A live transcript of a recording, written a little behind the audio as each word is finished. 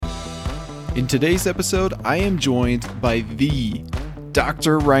In today's episode, I am joined by the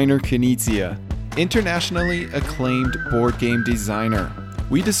Dr. Reiner Knizia, internationally acclaimed board game designer.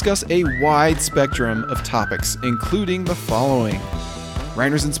 We discuss a wide spectrum of topics, including the following: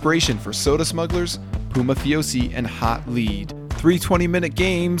 Reiner's inspiration for Soda Smugglers, Puma Fiosi, and Hot Lead. 3 20-minute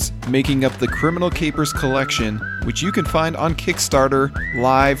games making up the Criminal Capers collection, which you can find on Kickstarter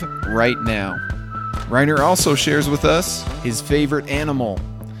live right now. Reiner also shares with us his favorite animal,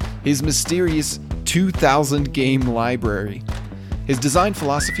 his mysterious 2,000 game library, his design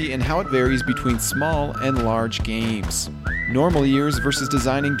philosophy and how it varies between small and large games, normal years versus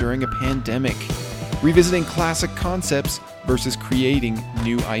designing during a pandemic, revisiting classic concepts versus creating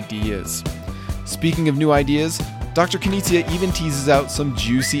new ideas. Speaking of new ideas, Dr. Knizia even teases out some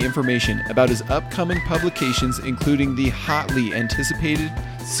juicy information about his upcoming publications, including the hotly anticipated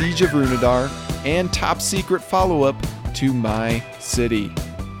Siege of Runedar and top secret follow-up to My City.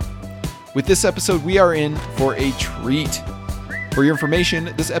 With this episode, we are in for a treat. For your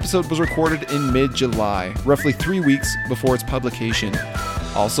information, this episode was recorded in mid-July, roughly 3 weeks before its publication.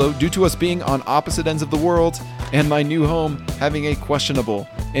 Also, due to us being on opposite ends of the world and my new home having a questionable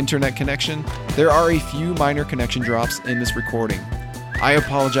internet connection, there are a few minor connection drops in this recording. I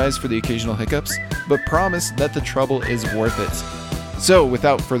apologize for the occasional hiccups, but promise that the trouble is worth it. So,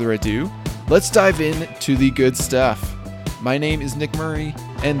 without further ado, let's dive into the good stuff. My name is Nick Murray,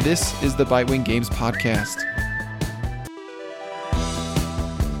 and this is the Bitewing Games Podcast.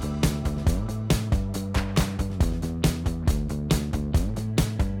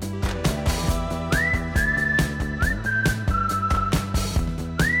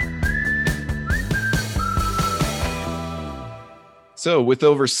 So, with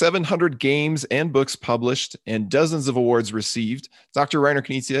over 700 games and books published and dozens of awards received, Dr. Reiner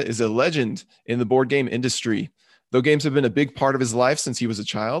Knizia is a legend in the board game industry. Though games have been a big part of his life since he was a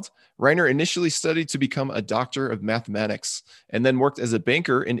child, Reiner initially studied to become a doctor of mathematics and then worked as a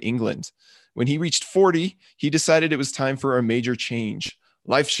banker in England. When he reached 40, he decided it was time for a major change.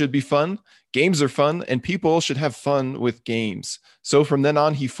 Life should be fun, games are fun, and people should have fun with games. So from then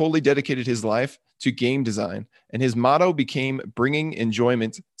on, he fully dedicated his life to game design, and his motto became bringing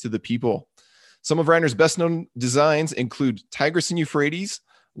enjoyment to the people. Some of Reiner's best-known designs include Tigris and Euphrates,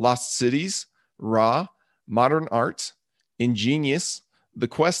 Lost Cities, Ra, Modern Art, Ingenious, The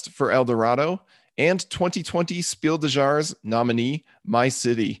Quest for El Dorado, and 2020 Spiel des Jahres nominee, My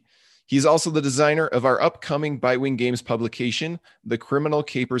City. He's also the designer of our upcoming Bitewing Games publication, The Criminal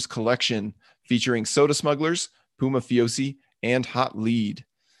Capers Collection, featuring Soda Smugglers, Puma Fiosi, and Hot Lead.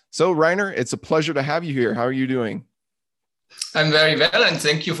 So, Reiner, it's a pleasure to have you here. How are you doing? I'm very well, and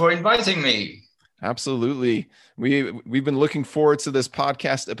thank you for inviting me. Absolutely. We've been looking forward to this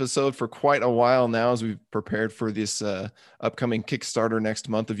podcast episode for quite a while now as we've prepared for this upcoming Kickstarter next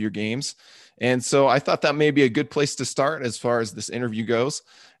month of your games. And so I thought that may be a good place to start as far as this interview goes.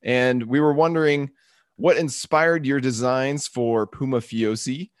 And we were wondering what inspired your designs for Puma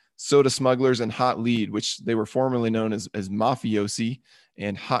Fiosi, Soda Smugglers, and Hot Lead, which they were formerly known as Mafiosi,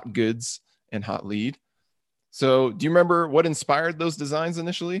 and Hot Goods and Hot Lead. So do you remember what inspired those designs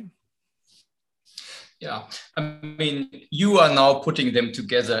initially? Yeah, I mean, you are now putting them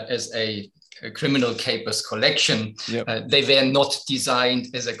together as a Criminal Capers collection. Yep. They were not designed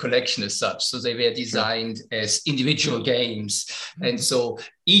as a collection as such. So they were designed as individual games. And so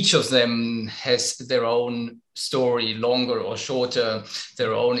each of them has their own story, longer or shorter,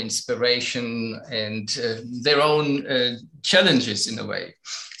 their own inspiration and their own challenges in a way.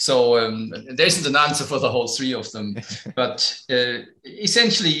 So there isn't an answer for the whole three of them, but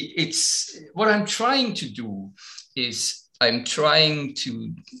essentially it's what I'm trying to do is I'm trying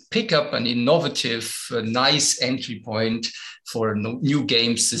to pick up an innovative, nice entry point for a new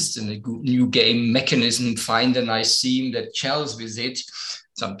game system, a new game mechanism, find a nice theme that gels with it.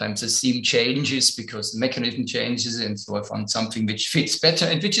 Sometimes the theme changes because the mechanism changes, and so I found something which fits better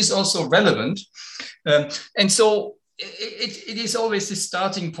and which is also relevant. And so it is always the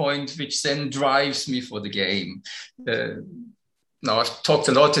starting point which then drives me for the game. Now I've talked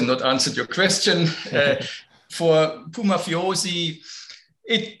a lot and not answered your question. For Puma Fiosi,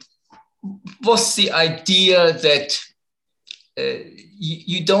 it was the idea that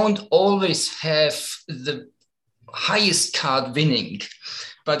you don't always have the highest card winning,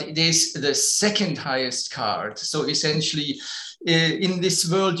 but it is the second highest card. So essentially, in this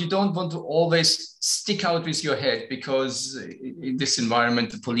world, you don't want to always stick out with your head, because in this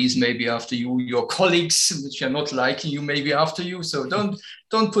environment, the police may be after you, your colleagues, which are not liking you, may be after you. So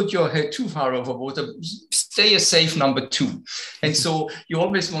don't put your head too far over water. Stay a safe number 2. And so you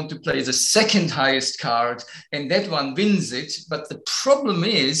always want to play the second highest card, and that one wins it. But the problem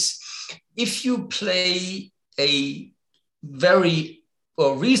is, if you play a very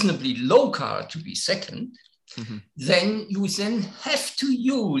or reasonably low card to be second, then you then have to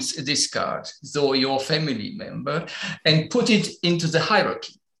use this card, so your family member, and put it into the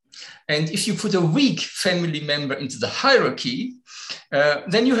hierarchy. And if you put a weak family member into the hierarchy,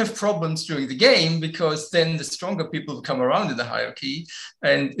 then you have problems during the game, because then the stronger people come around in the hierarchy,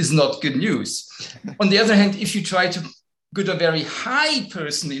 and is not good news. On the other hand, if you try to put a very high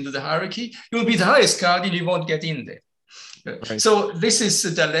person into the hierarchy, you will be the highest card and you won't get in there. Right. So this is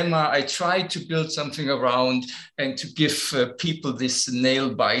a dilemma I try to build something around, and to give people this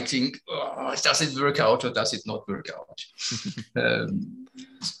nail biting, does it work out or does it not work out?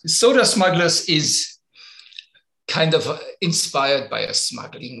 Soda Smugglers is kind of inspired by a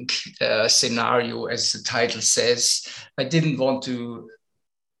smuggling scenario, as the title says. I didn't want to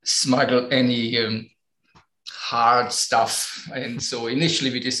smuggle any hard stuff. And so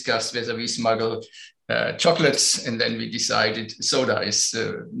initially we discussed whether we smuggle chocolates, and then we decided soda is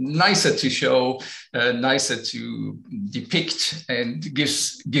nicer to show, nicer to depict, and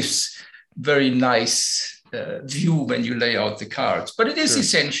gives very nice view when you lay out the cards. But it is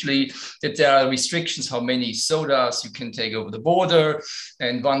essentially that there are restrictions how many sodas you can take over the border,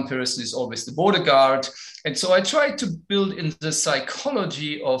 and one person is always the border guard. And so I tried to build in the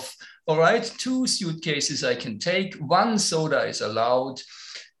psychology of, all right, 2 suitcases I can take, 1 soda is allowed.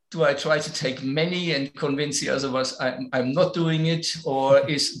 Do I try to take many and convince the others I'm not doing it? Or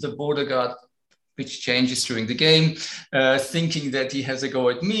is the border guard, which changes during the game, thinking that he has a go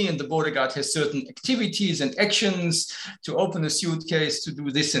at me, and the border guard has certain activities and actions to open a suitcase, to do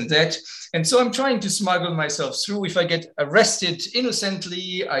this and that. And so I'm trying to smuggle myself through. If I get arrested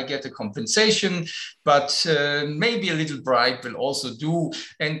innocently, I get a compensation, but maybe a little bribe will also do.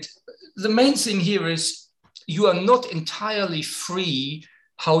 And the main thing here is you are not entirely free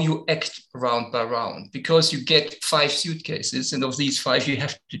how you act round by round, because you get 5 suitcases, and of these 5 you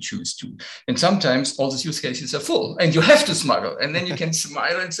have to choose 2. And sometimes all the suitcases are full and you have to smuggle, and then you can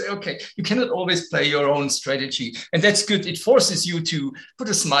smile and say, okay, you cannot always play your own strategy. And that's good. It forces you to put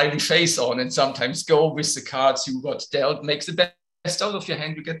a smiley face on and sometimes go with the cards you got dealt, makes the best out of your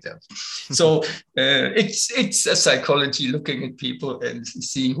hand you get dealt. So it's a psychology, looking at people and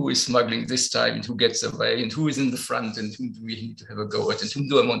seeing who is smuggling this time and who gets away and who is in the front and whom do we need to have a go at and whom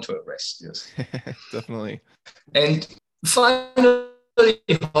do I want to arrest. Yes. Definitely. And finally,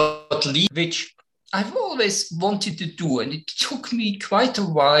 Hot Lead, which I've always wanted to do, and it took me quite a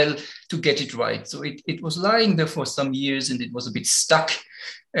while to get it right. So it was lying there for some years and it was a bit stuck.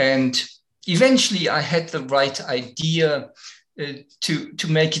 And eventually I had the right idea to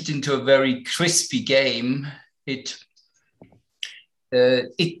make it into a very crispy game. There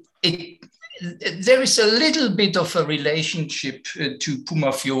is a little bit of a relationship to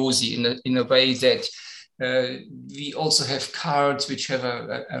Pumafiosi in a way that we also have cards which have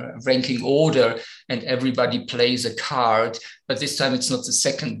a ranking order, and everybody plays a card, but this time it's not the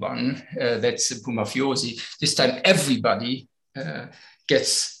second one, that's Pumafiosi. This time everybody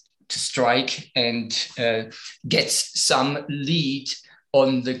gets to strike and gets some lead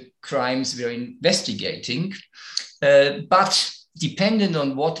on the crimes we're investigating. But depending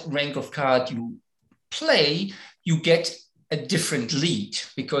on what rank of card you play, you get a different lead,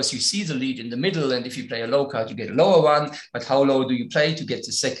 because you see the lead in the middle, and if you play a low card, you get a lower one. But how low do you play to get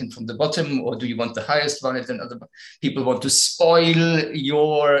the second from the bottom, or do you want the highest one? And then other people want to spoil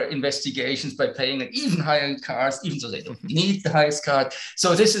your investigations by playing an even higher cards, even though they don't need the highest card.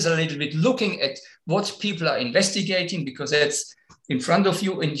 So this is a little bit looking at what people are investigating, because that's in front of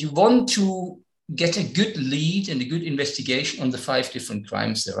you, and you want to get a good lead and a good investigation on the 5 different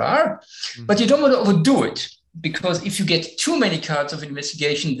crimes there are, but you don't want to overdo it. Because if you get too many cards of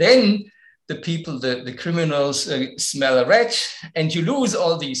investigation, then the people, the criminals smell a rat, and you lose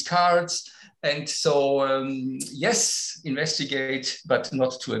all these cards. And so, yes, investigate, but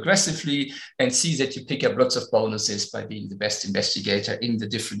not too aggressively, and see that you pick up lots of bonuses by being the best investigator in the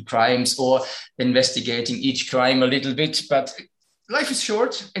different crimes, or investigating each crime a little bit. But life is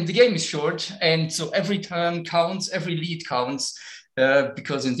short and the game is short. And so every turn counts, every lead counts,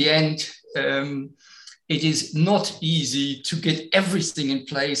 because in the end, it is not easy to get everything in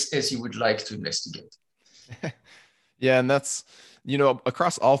place as you would like to investigate. Yeah, and that's,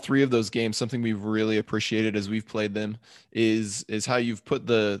 across all 3 of those games, something we've really appreciated as we've played them is how you've put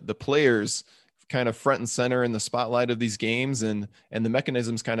the players kind of front and center in the spotlight of these games, and the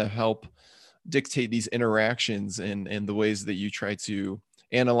mechanisms kind of help dictate these interactions and the ways that you try to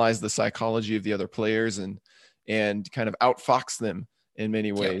analyze the psychology of the other players and kind of outfox them in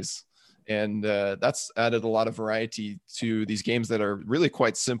many ways. And that's added a lot of variety to these games that are really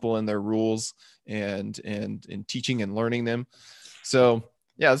quite simple in their rules and in teaching and learning them. So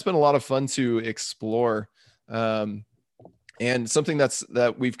yeah, it's been a lot of fun to explore. And something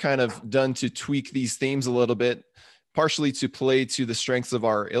that we've kind of done to tweak these themes a little bit, partially to play to the strengths of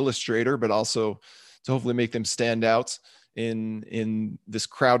our illustrator, but also to hopefully make them stand out in this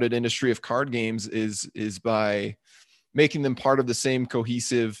crowded industry of card games, is by making them part of the same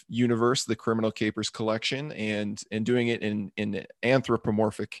cohesive universe, the Criminal Capers collection, and doing it in an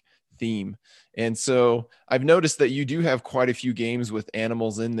anthropomorphic theme. And so I've noticed that you do have quite a few games with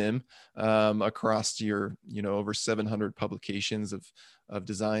animals in them across your, over 700 publications of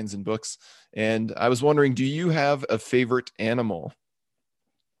designs and books. And I was wondering, do you have a favorite animal?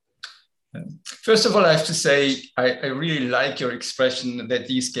 First of all, I have to say, I really like your expression that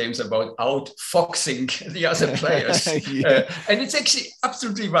these games are about outfoxing the other players. And it's actually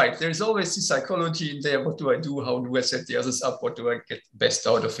absolutely right. There's always the psychology in there. What do I do? How do I set the others up? What do I get best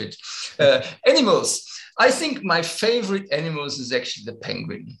out of it? Animals. I think my favorite animals is actually the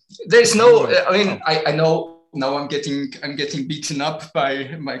penguin. There's no, I know now I'm getting beaten up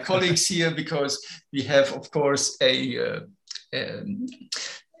by my colleagues here, because we have, of course, a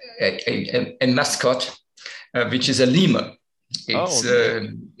mascot, which is a lemur. It's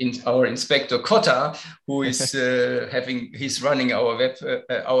in our inspector Cotta, who is he's running our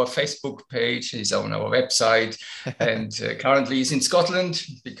Facebook page. He's on our website, and currently he's in Scotland,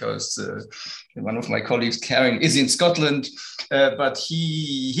 because one of my colleagues, Karen, is in Scotland. But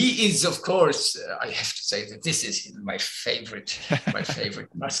he is, of course, I have to say that this is my favorite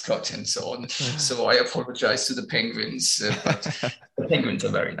mascot, and so on. So I apologize to the penguins, but the penguins are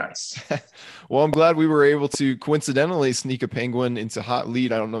very nice. Well, I'm glad we were able to coincidentally sneak a penguin into Hot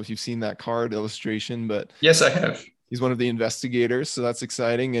Lead. I don't know if you've seen that card illustration, but yes, I have. He's one of the investigators, so that's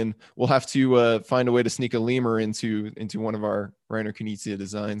exciting. And we'll have to find a way to sneak a lemur into one of our Reiner Knizia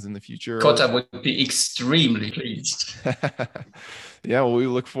designs in the future. Cotta would be extremely pleased. Yeah, well, we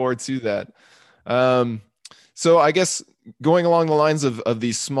look forward to that. So I guess going along the lines of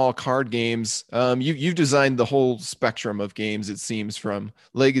these small card games, you've designed the whole spectrum of games, it seems, from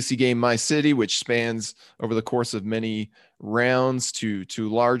legacy game My City, which spans over the course of many rounds, to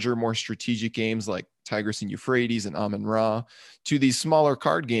larger, more strategic games like Tigris and Euphrates and Amun-Ra, to these smaller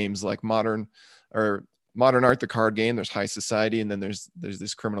card games like Modern Art, the card game. There's High Society, and then there's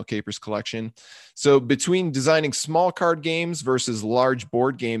this Criminal Capers collection. So between designing small card games versus large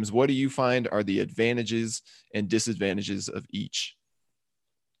board games, what do you find are the advantages and disadvantages of each?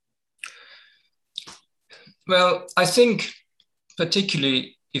 Well, I think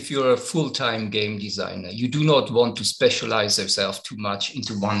particularly if you're a full-time game designer, you do not want to specialize yourself too much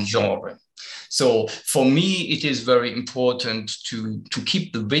into one genre. So for me, it is very important to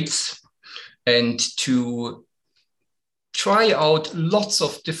keep the width and to try out lots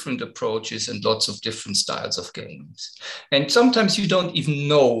of different approaches and lots of different styles of games. And sometimes you don't even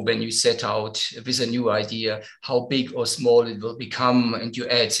know, when you set out with a new idea, how big or small it will become, and you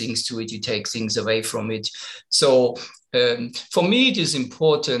add things to it, you take things away from it. So for me, it is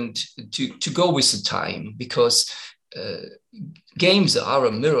important to go with the time, because games are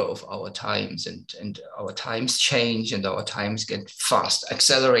a mirror of our times, and our times change, and our times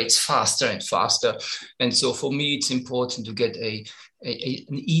accelerates faster and faster. And so for me, it's important to get an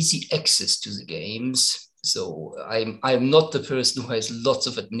easy access to the games. So I'm not the person who has lots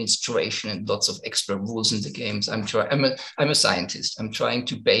of administration and lots of extra rules in the games. I'm a scientist. I'm trying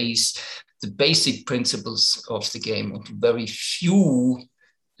to base the basic principles of the game onto very few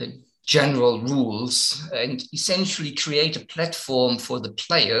general rules, and essentially create a platform for the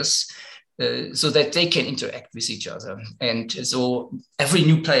players so that they can interact with each other. And so every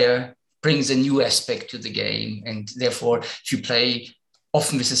new player brings a new aspect to the game. And therefore, if you play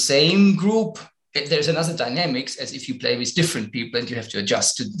often with the same group, there's another dynamics as if you play with different people and you have to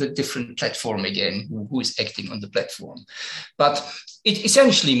adjust to the different platform again, who is acting on the platform. But it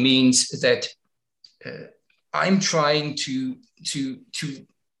essentially means that I'm trying to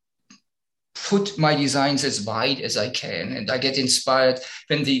put my designs as wide as I can. And I get inspired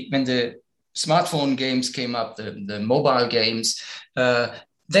when the smartphone games came up, the mobile games, that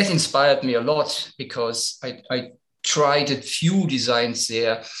inspired me a lot, because I tried a few designs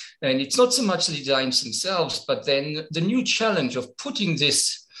there. And it's not so much the designs themselves, but then the new challenge of putting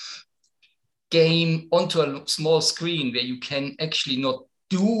this game onto a small screen where you can actually not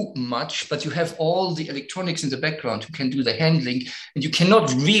do much, but you have all the electronics in the background who can do the handling, and you cannot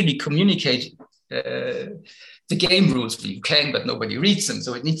really communicate the game rules. You can, but nobody reads them,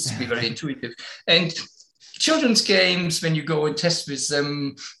 so it needs to be very intuitive. And children's games, when you go and test with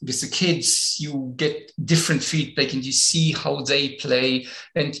them, with the kids, you get different feedback and you see how they play.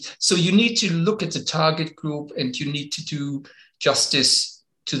 And so you need to look at the target group and you need to do justice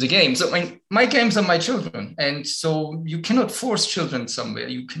to the game. So my games are my children. And so you cannot force children somewhere.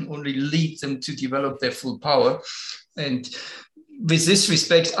 You can only lead them to develop their full power. And with this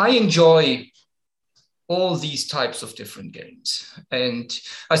respect, I enjoy all these types of different games. And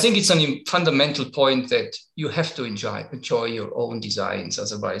I think it's a fundamental point that you have to enjoy your own designs.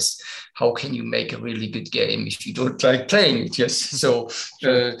 Otherwise, how can you make a really good game if you don't like playing it? Yes. So,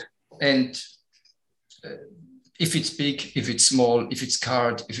 if it's big, if it's small, if it's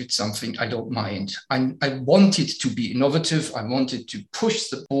card, if it's something, I don't mind. I want it to be innovative. I want it to push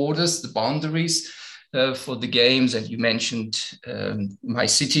the borders, the boundaries for the games. And you mentioned My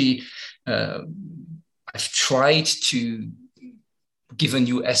City. I've tried to give a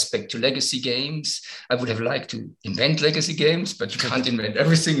new aspect to legacy games. I would have liked to invent legacy games, but you can't invent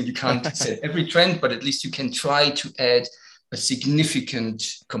everything and you can't set every trend, but at least you can try to add a significant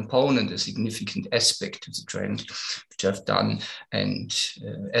component, a significant aspect to the trend, which I've done. And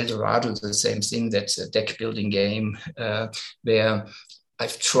El Dorado is the same thing. That's a deck building game where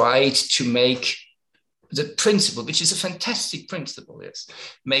I've tried to make the principle, which is a fantastic principle, yes,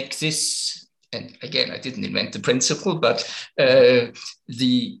 make this. And again, I didn't invent the principle, but the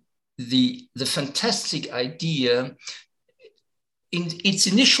fantastic idea in its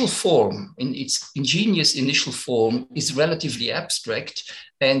initial form, in its ingenious initial form, is relatively abstract.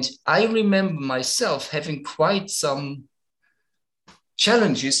 And I remember myself having quite some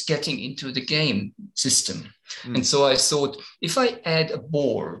challenges getting into the game system. And so I thought, if I add a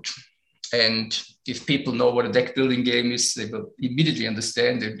board, and if people know what a deck building game is, they will immediately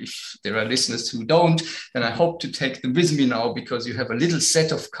understand it. If there are listeners who don't, then I hope to take them with me now, because you have a little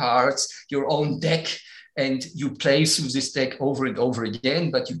set of cards, your own deck, and you play through this deck over and over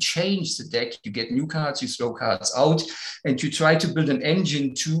again, but you change the deck, you get new cards, you throw cards out, and you try to build an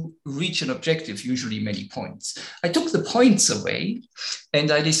engine to reach an objective, usually many points. I took the points away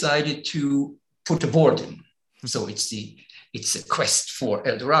and I decided to put a board in. So it's a quest for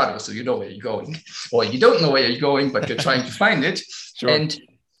El Dorado. So you know where you're going, or you don't know where you're going, but you're trying to find it. Sure. And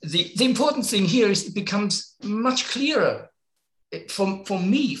the important thing here is it becomes much clearer for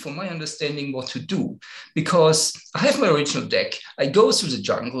me, for my understanding what to do, because I have my original deck. I go through the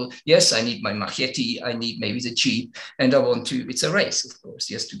jungle. Yes, I need my machete. I need maybe the jeep, and it's a race, of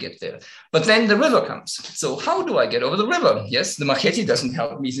course, yes, to get there. But then the river comes. So how do I get over the river? Yes, the machete doesn't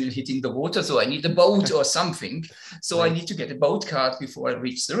help me hitting the water. So I need a boat or something. So I need to get a boat card before I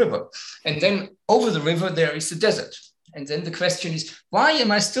reach the river. And then over the river, there is the desert. And then the question is, why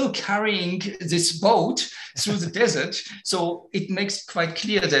am I still carrying this boat through the desert? So it makes quite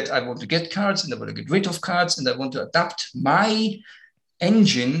clear that I want to get cards and I want to get rid of cards and I want to adapt my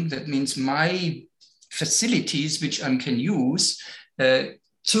engine, that means my facilities, which I can use,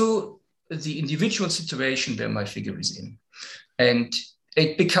 to the individual situation where my figure is in. And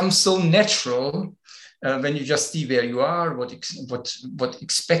it becomes so natural when you just see where you are, what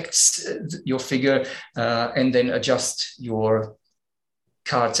expects your figure, and then adjust your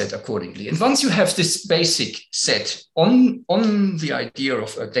card set accordingly. And once you have this basic set on the idea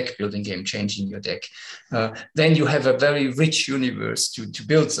of a deck building game, changing your deck, then you have a very rich universe to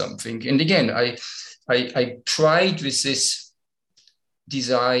build something. And again, I tried with this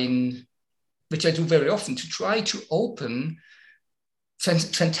design, which I do very often, to try to open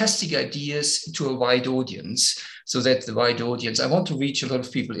fantastic ideas to a wide audience, so that the wide audience, I want to reach a lot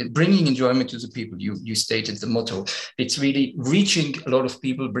of people, bringing enjoyment to the people. You stated the motto. It's really reaching a lot of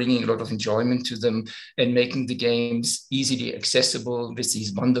people, bringing a lot of enjoyment to them, and making the games easily accessible with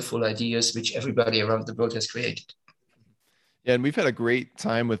these wonderful ideas which everybody around the world has created. Yeah, and we've had a great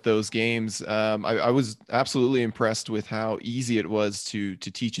time with those games. I was absolutely impressed with how easy it was to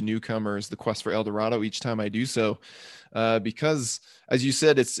teach newcomers the Quest for El Dorado each time I do so, because, as you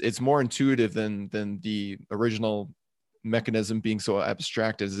said, it's more intuitive than the original mechanism being so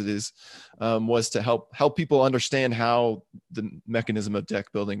abstract as it is, was to help people understand how the mechanism of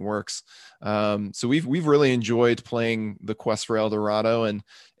deck building works. So we've really enjoyed playing the Quest for El Dorado,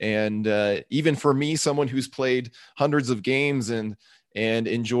 and even for me, someone who's played hundreds of games and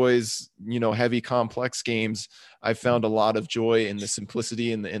enjoys, heavy, complex games, I found a lot of joy in the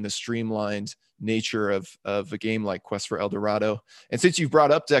simplicity and the streamlined nature of a game like Quest for El Dorado. And since you've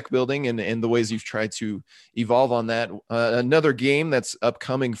brought up deck building and the ways you've tried to evolve on that, another game that's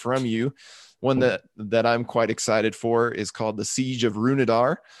upcoming from you One that I'm quite excited for is called The Siege of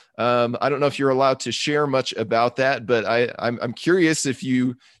Runadar. I don't know if you're allowed to share much about that, but I'm curious if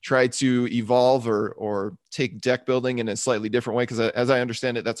you try to evolve or take deck building in a slightly different way, because as I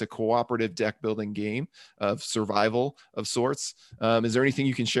understand it, that's a cooperative deck building game of survival of sorts. Is there anything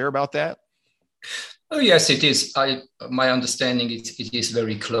you can share about that? Oh yes, it is. My understanding it is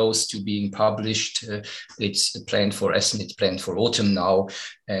very close to being published. It's planned for autumn now,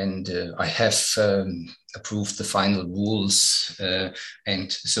 and I have approved the final rules, and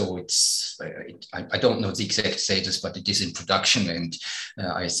so I don't know the exact status, but it is in production, and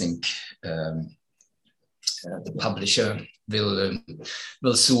I think the publisher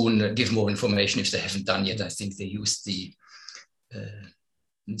will soon give more information if they haven't done yet. I think they used the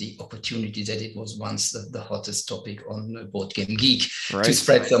opportunity that it was once the hottest topic on Board Game Geek to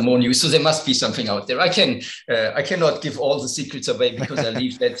spread some more news. So there must be something out there. I cannot give all the secrets away because I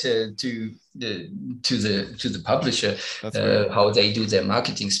leave that to the publisher, how they do their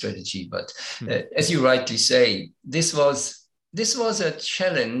marketing strategy. But as you rightly say, this was a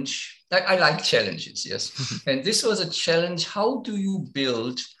challenge. I like challenges, yes. And this was a challenge. How do you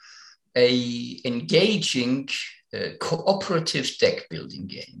build a engaging cooperative deck building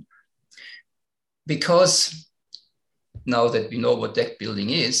game? Because now that we know what deck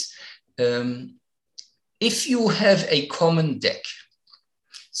building is, if you have a common deck,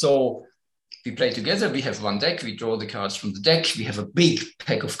 so we play together, we have one deck, we draw the cards from the deck, we have a big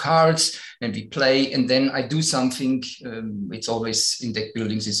pack of cards and we play, and then I do something. It's always in deck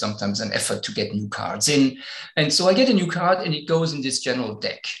buildings is sometimes an effort to get new cards in. And so I get a new card and it goes in this general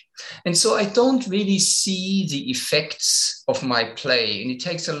deck. And so I don't really see the effects of my play, and it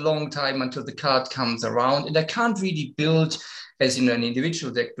takes a long time until the card comes around, and I can't really build, as in an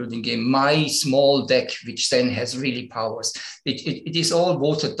individual deck building game, my small deck, which then has really powers. It is all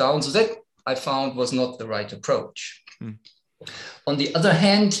watered down. So that I found was not the right approach. On the other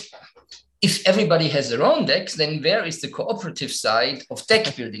hand, if everybody has their own decks, then where is the cooperative side of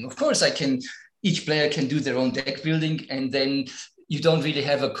deck building? Of course, each player can do their own deck building, and then you don't really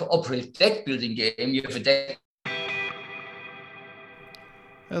have a cooperative deck building game. You have a deck.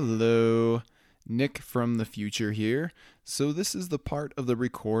 Hello, Nick from the future here. So this is the part of the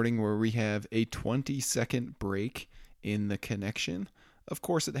recording where we have a 20-second break in the connection. Of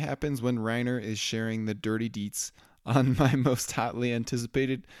course, it happens when Reiner is sharing the dirty deets on my most hotly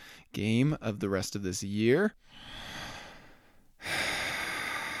anticipated game of the rest of this year.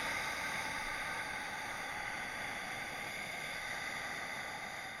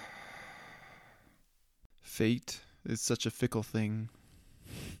 Fate is such a fickle thing.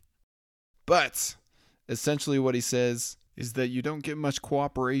 But essentially what he says is that you don't get much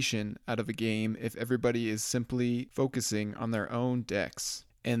cooperation out of a game if everybody is simply focusing on their own decks.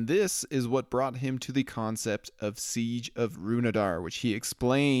 And this is what brought him to the concept of Siege of Runadar, which he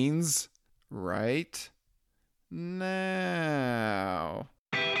explains right now.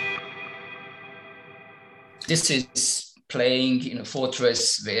 This is playing in a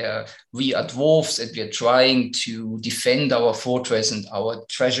fortress where we are dwarves and we are trying to defend our fortress and our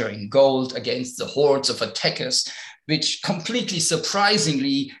treasure in gold against the hordes of attackers, which completely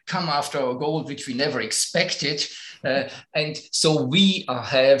surprisingly come after our gold, which we never expected. And so we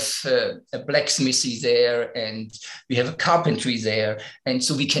have a blacksmithy there, and we have a carpentry there. And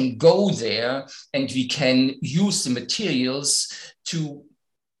so we can go there and we can use the materials to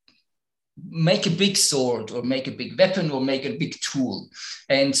make a big sword or make a big weapon or make a big tool.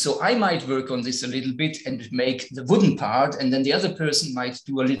 And so I might work on this a little bit and make the wooden part, and then the other person might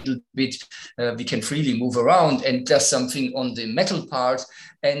do a little bit, we can freely move around, and does something on the metal part.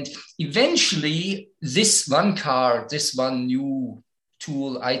 And eventually this one card, this one new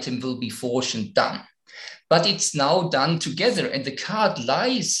tool item will be forged and done. But it's now done together, and the card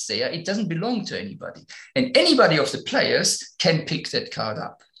lies there. It doesn't belong to anybody. And anybody of the players can pick that card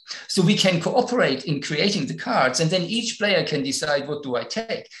up. So we can cooperate in creating the cards, and then each player can decide, what do I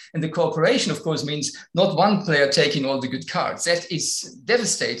take? And the cooperation, of course, means not one player taking all the good cards. That is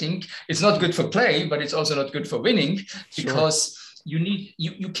devastating. It's not good for play, but it's also not good for winning, because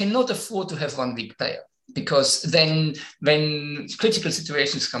you cannot afford to have one weak player. Because then when critical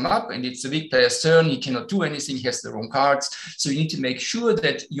situations come up and it's the weak player's turn, he cannot do anything, he has the wrong cards. So you need to make sure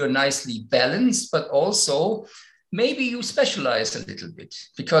that you're nicely balanced, but also maybe you specialize a little bit,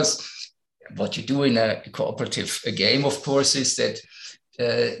 because what you do in a cooperative game, of course, is that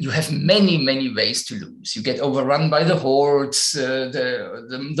you have many, many ways to lose. You get overrun by the hordes,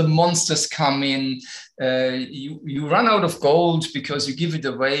 the monsters come in, you run out of gold because you give it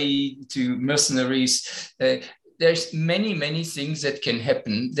away to mercenaries. there's many things that can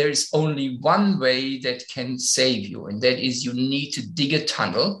happen. There's only one way that can save you, and that is you need to dig a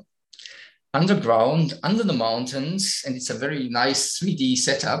tunnel underground, under the mountains, and it's a very nice 3D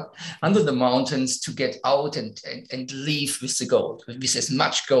setup, under the mountains to get out and leave with the gold, with as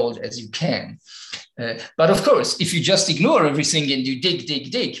much gold as you can. But of course, if you just ignore everything and you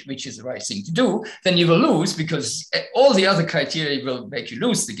dig, which is the right thing to do, then you will lose, because all the other criteria will make you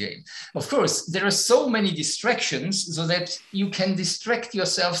lose the game. Of course, there are so many distractions so that you can distract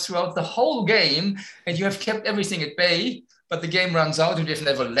yourself throughout the whole game and you have kept everything at bay, but the game runs out and you've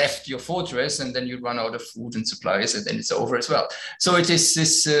never left your fortress, and then you run out of food and supplies, and then it's over as well. So it is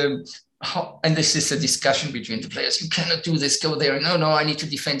this, and this is a discussion between the players. You cannot do this, go there. No, I need to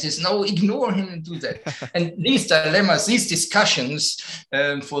defend this. No, ignore him and do that. And these dilemmas, these discussions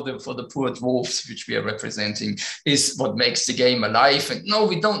for the poor dwarfs, which we are representing, is what makes the game alive. And no,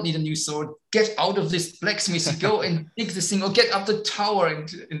 we don't need a new sword. Get out of this blacksmith, go and dig this thing, or get up the tower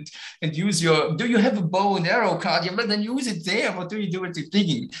and use your, do you have a bow and arrow card? Yeah, but then use it there. What do you do with the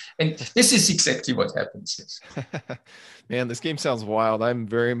digging? And this is exactly what happens. Yes. Man, this game sounds wild. I'm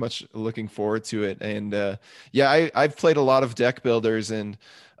very much looking forward to it. And I've played a lot of deck builders, and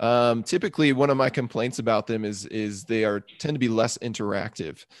typically one of my complaints about them is they tend to be less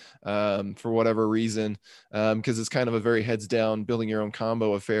interactive for whatever reason, because it's kind of a very heads down building your own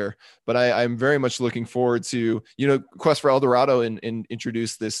combo affair. But I'm very much looking forward to, Quest for El Dorado and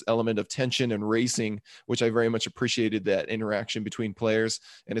introduced this element of tension and racing, which I very much appreciated, that interaction between players.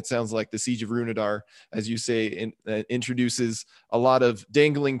 And it sounds like the Siege of Runedar, as you say, introduces a lot of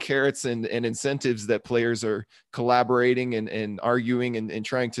dangling carrots and incentives that players are collaborating and arguing and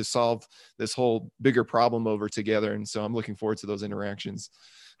trying to solve this whole bigger problem over together. And so I'm looking forward to those interactions.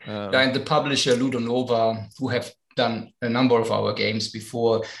 And the publisher Ludonova, who have done a number of our games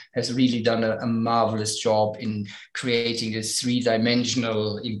before, has really done a marvelous job in creating this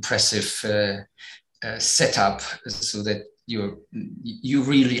three-dimensional, impressive setup, so that you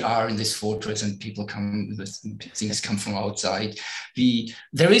really are in this fortress and things come from outside.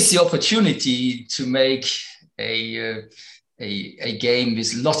 There is the opportunity to make a game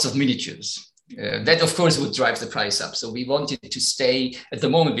with lots of miniatures. That, of course, would drive the price up. So we wanted to stay, at the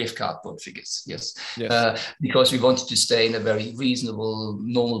moment we have cardboard figures, yes. Because we wanted to stay in a very reasonable,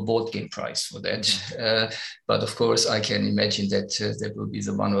 normal board game price for that. But of course, I can imagine that there will be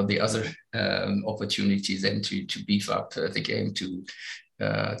the one or the other opportunity then to beef up the game to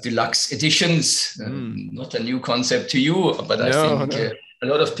deluxe editions. Not a new concept to you, but I think a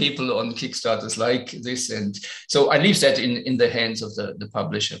lot of people on Kickstarters like this, and so I leave that in the hands of the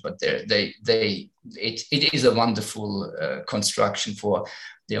publisher. But it is a wonderful construction for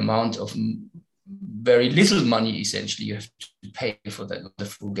the amount of very little money essentially you have to pay for that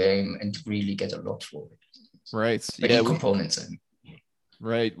wonderful game and really get a lot for it. Right. Components.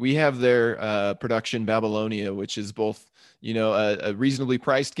 Right. We have their production Babylonia, which is both, a reasonably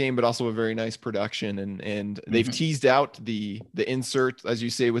priced game, but also a very nice production. And they've teased out the insert, as you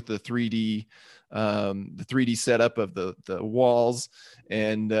say, with the 3D setup of the walls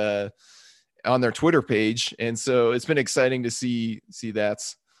and on their Twitter page. And so it's been exciting to see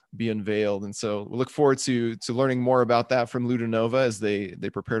that's be unveiled. And so we look forward to learning more about that from Ludonova as they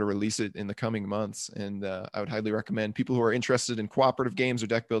prepare to release it in the coming months. And I would highly recommend people who are interested in cooperative games or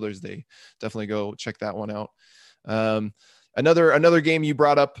deck builders, they definitely go check that one out. Another game you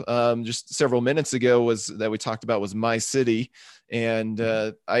brought up just several minutes ago that we talked about was My City. And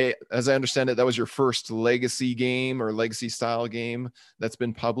as I understand it, that was your first legacy game or legacy style game that's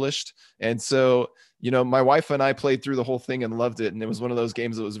been published. And so, my wife and I played through the whole thing and loved it. And it was one of those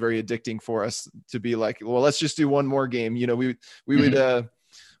games that was very addicting for us to be like, well, let's just do one more game. We would,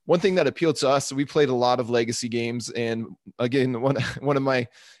 one thing that appealed to us, we played a lot of legacy games. And again, one of my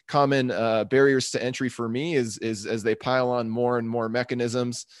common barriers to entry for me is as they pile on more and more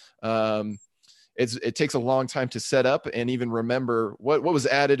mechanisms, it takes a long time to set up and even remember what was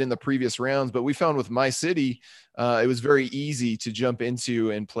added in the previous rounds. But we found with My City, it was very easy to jump into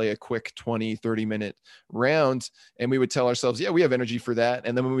and play a quick 20-30 minute round. And we would tell ourselves, yeah, we have energy for that.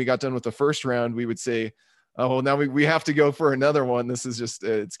 And then when we got done with the first round, we would say, oh, well, now we have to go for another one. This is just,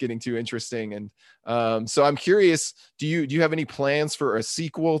 it's getting too interesting. And so I'm curious, do you have any plans for a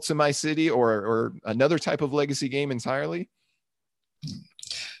sequel to My City or another type of legacy game entirely?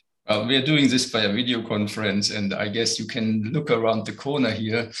 We are doing this by a video conference, and I guess you can look around the corner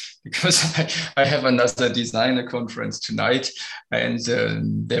here because I have another designer conference tonight, and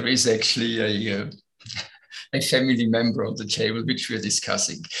there is actually a family member on the table, which we're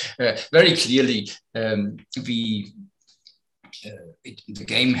discussing. Very clearly, the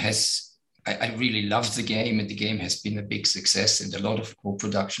game has I really love the game, and the game has been a big success, and a lot of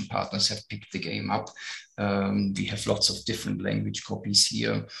co-production partners have picked the game up. We have lots of different language copies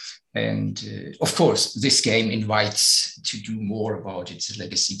here. And of course, this game invites to do more about it. It's a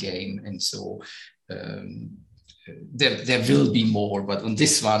legacy game. And so there will be more, but on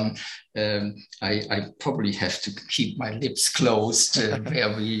this one, I probably have to keep my lips closed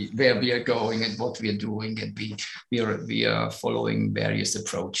where we are going and what we are doing, and we are following various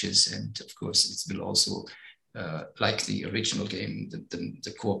approaches. And of course, it will also, like the original game,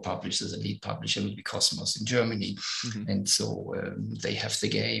 the core publisher, the lead publisher will be Cosmos in Germany, and so they have the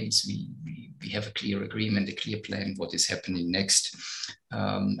games. We have a clear agreement, a clear plan what is happening next,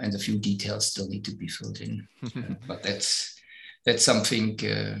 and a few details still need to be filled in. But that's something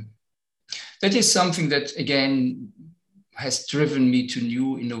that is something that again has driven me to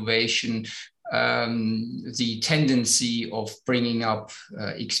new innovation. The tendency of bringing up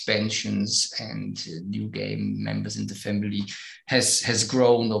expansions and new game members in the family has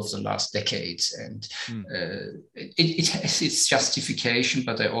grown over the last decades, and it has its justification,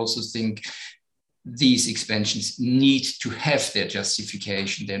 but I also think these expansions need to have their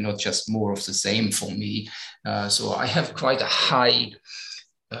justification. They're not just more of the same for me. So I have quite a high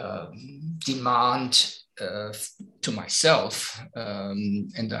demand to myself,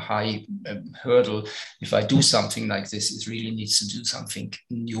 and a high hurdle. If I do something like this, it really needs to do something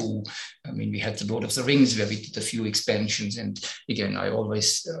new. I mean, we had the Lord of the Rings where we did a few expansions, and again, I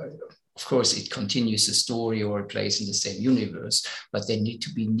always, of course, it continues the story or it plays in the same universe, but there need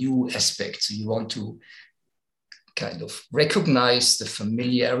to be new aspects. So you want to kind of recognize the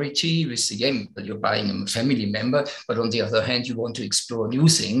familiarity with the game, but you're buying a family member, but on the other hand, you want to explore new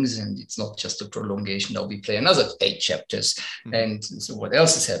things, and it's not just a prolongation. Now we play another 8 chapters, and so what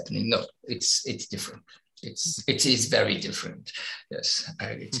else is happening? No, it's different. It is very different. Yes,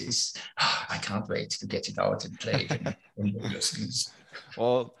 it is. I can't wait to get it out and play it and those things.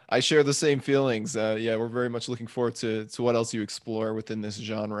 Well, I share the same feelings. Yeah, we're very much looking forward to what else you explore within this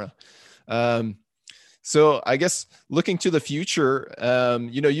genre. So I guess looking to the future,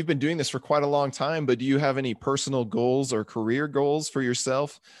 you've been doing this for quite a long time, but do you have any personal goals or career goals for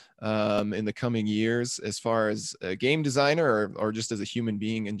yourself in the coming years, as far as a game designer or just as a human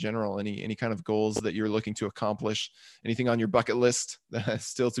being in general? Any kind of goals that you're looking to accomplish? Anything on your bucket list that's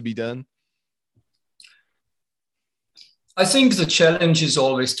still to be done? I think the challenge is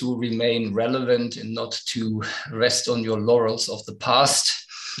always to remain relevant and not to rest on your laurels of the past.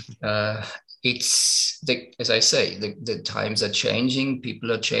 As I say, the times are changing,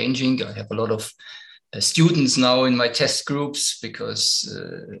 people are changing. I have a lot of students now in my test groups because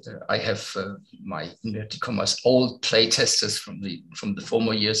I have my inverted commas old play testers from the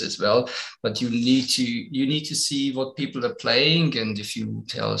former years as well. But you need to see what people are playing, and if you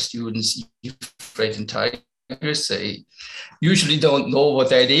tell students Euphrates and Tigris, they usually don't know what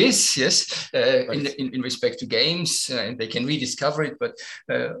that is. Yes, right. in respect to games, and they can rediscover it. But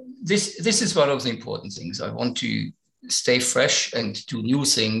this is one of the important things. I want to stay fresh and do new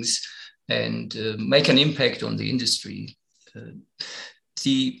things and make an impact on the industry.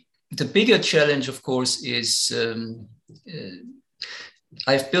 The bigger challenge, of course, is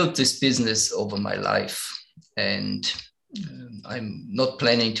I've built this business over my life, and I'm not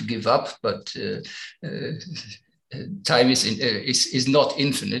planning to give up, but time is not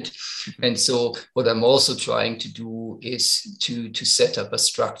infinite. And so what I'm also trying to do is to set up a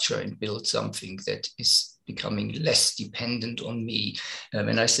structure and build something that is becoming less dependent on me.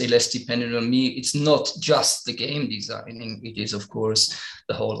 When I say less dependent on me, it's not just the game designing. It is, of course,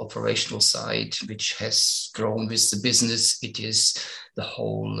 the whole operational side, which has grown with the business. It is the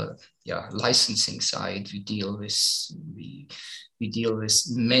whole licensing side. We deal with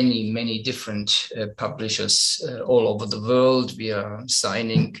many different publishers all over the world. We are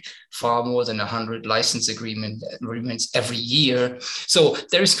signing far more than 100 license agreements every year. So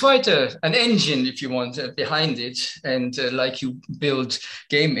there is quite an engine, if you want, behind it. And like you build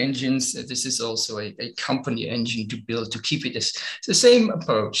game engines, this is also a company engine to build, to keep it as the same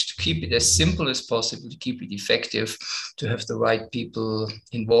approach, to keep it as simple as possible, to keep it effective, to have the right people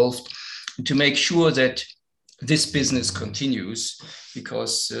involved, and to make sure that this business continues,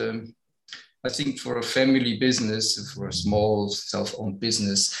 because I think for a family business, for a small self-owned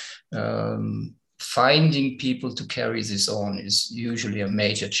business, finding people to carry this on is usually a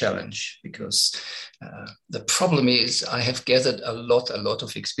major challenge, because the problem is I have gathered a lot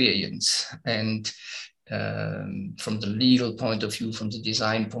of experience, and from the legal point of view, from the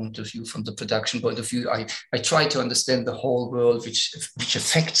design point of view, from the production point of view, I try to understand the whole world which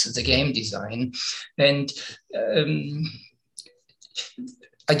affects the game design. And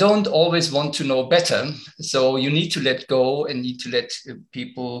I don't always want to know better. So you need to let go and need to let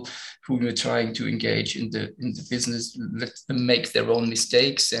people who you're trying to engage in the business, let them make their own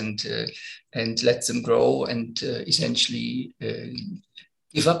mistakes and let them grow and essentially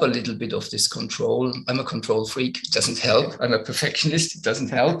give up a little bit of this control. I'm a control freak. It doesn't help. I'm a perfectionist. It doesn't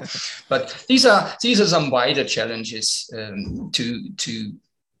help. But these are some wider challenges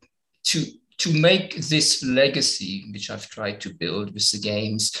to make this legacy, which I've tried to build with the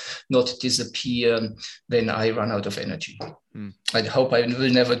games, not disappear when I run out of energy. I hope I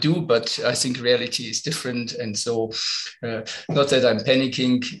will never do, but I think reality is different. And so not that I'm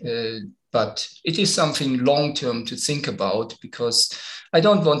panicking, but it is something long-term to think about, because I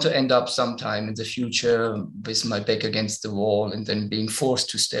don't want to end up sometime in the future with my back against the wall and then being forced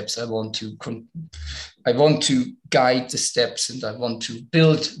to steps. I want to guide the steps, and I want to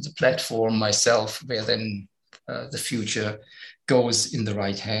build the platform myself where then the future goes in the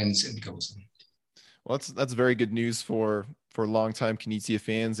right hands and goes on. Well, that's very good news for longtime Knizia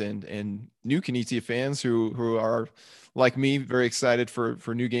fans and new Knizia fans who are, like me, very excited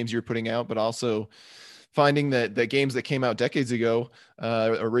for new games you're putting out, but also finding that games that came out decades ago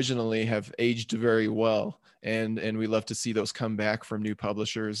originally have aged very well. And we love to see those come back from new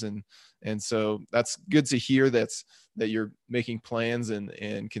publishers. And so that's good to hear that you're making plans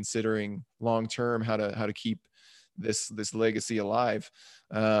and considering long-term how to keep this legacy alive.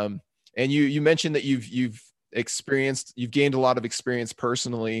 And you mentioned that you've gained a lot of experience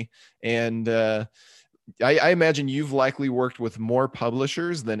personally. And I imagine you've likely worked with more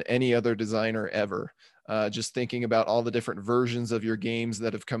publishers than any other designer ever. Just thinking about all the different versions of your games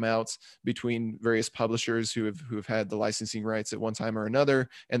that have come out between various publishers who have had the licensing rights at one time or another,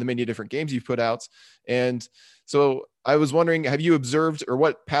 and the many different games you've put out. And so I was wondering, have you observed, or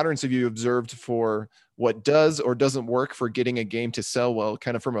what patterns have you observed for what does or doesn't work for getting a game to sell well,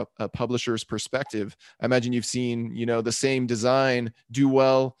 kind of from a publisher's perspective? I imagine you've seen, the same design do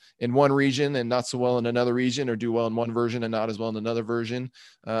well in one region and not so well in another region, or do well in one version and not as well in another version.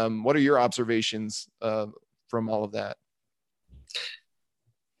 What are your observations from all of that?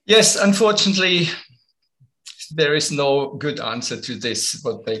 Yes, unfortunately, there is no good answer to this,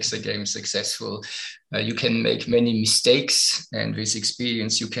 what makes a game successful. You can make many mistakes, and with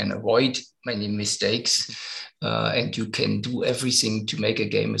experience, you can avoid many mistakes, and you can do everything to make a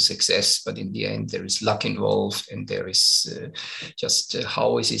game a success. But in the end, there is luck involved, and there is just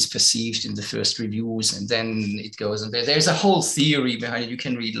how it is perceived in the first reviews, and then it goes. And there's a whole theory behind it. You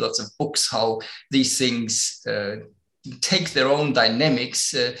can read lots of books how these things take their own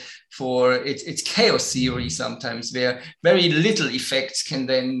dynamics. For it's chaos theory sometimes, where very little effects can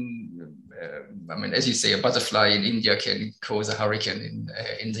then, as you say, a butterfly in India can cause a hurricane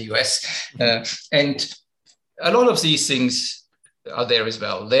in the US. And a lot of these things are there as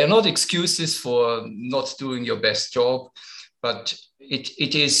well. They are not excuses for not doing your best job, but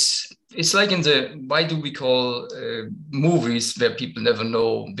it's like why do we call movies where people never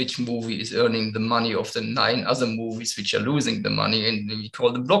know which movie is earning the money of the 9 other movies which are losing the money, and we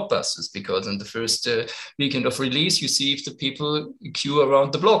call them blockbusters, because in the first weekend of release you see if the people queue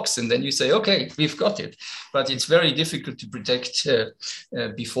around the blocks, and then you say, okay, we've got it. But it's very difficult to predict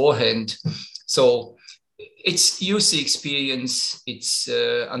beforehand. So it's user experience, it's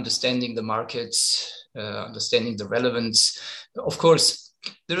understanding the markets, understanding the relevance. Of course,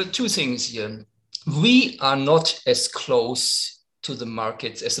 there are two things here. We are not as close to the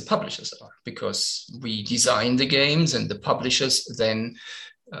markets as the publishers are, because we design the games and the publishers then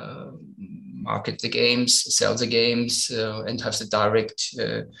market the games, sell the games, and have the direct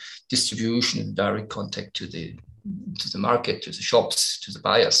distribution and direct contact to the market, to the shops, to the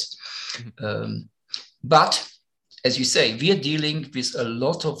buyers. But as you say, we are dealing with a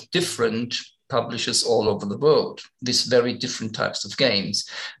lot of different publishers all over the world, these very different types of games.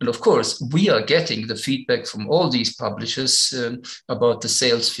 And of course, we are getting the feedback from all these publishers about the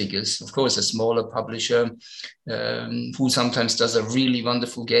sales figures. Of course, a smaller publisher who sometimes does a really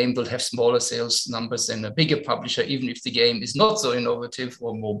wonderful game will have smaller sales numbers than a bigger publisher, even if the game is not so innovative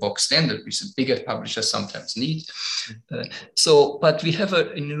or more box standard, which a bigger publisher sometimes need. But we have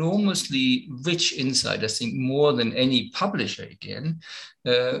an enormously rich insight, I think, more than any publisher again,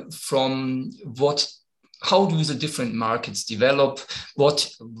 from how do the different markets develop, what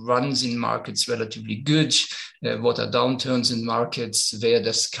runs in markets relatively good, what are downturns in markets, where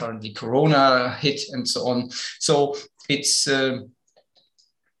does currently Corona hit, and so on. So it's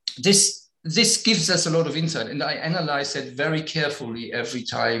this gives us a lot of insight, and I analyze it very carefully every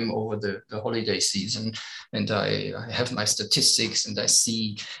time over the holiday season, and I have my statistics, and I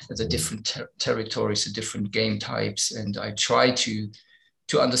see the different territories, the different game types, and I try to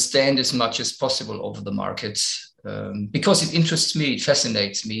to understand as much as possible of the markets, because it interests me, it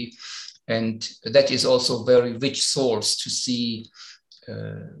fascinates me. And that is also a very rich source to see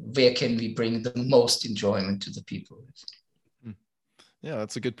where can we bring the most enjoyment to the people. Yeah,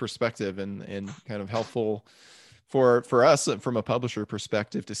 that's a good perspective and kind of helpful for us from a publisher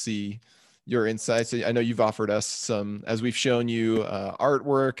perspective to see your insights. I know you've offered us some, as we've shown you,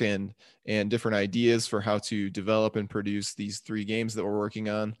 artwork and different ideas for how to develop and produce these 3 games that we're working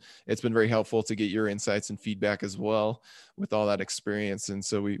on. It's been very helpful to get your insights and feedback as well with all that experience. And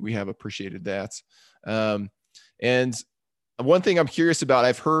so we have appreciated that. And one thing I'm curious about,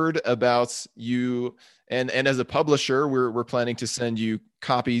 I've heard about you, and as a publisher, we're planning to send you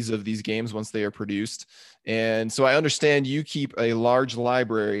copies of these games once they are produced. And so I understand you keep a large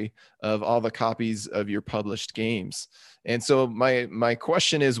library of all the copies of your published games. And so my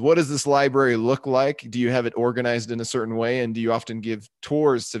question is, what does this library look like? Do you have it organized in a certain way? And do you often give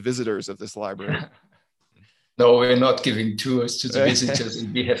tours to visitors of this library? No, we're not giving tours to the visitors.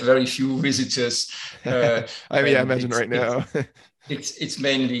 We have very few visitors. I imagine right now. It's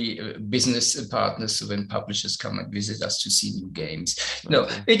mainly business partners when publishers come and visit us to see new games. No,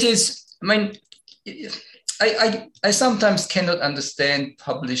 it is, I sometimes cannot understand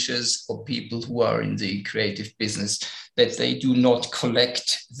publishers or people who are in the creative business that they do not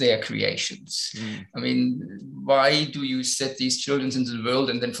collect their creations. Why do you set these children into the world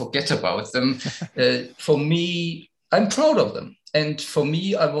and then forget about them? For me, I'm proud of them. And for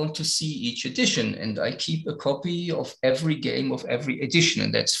me, I want to see each edition, and I keep a copy of every game of every edition,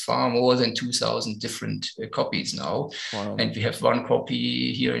 and that's far more than 2,000 different copies now. Wow. And we have 1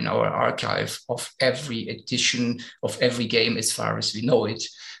 copy here in our archive of every edition of every game as far as we know it.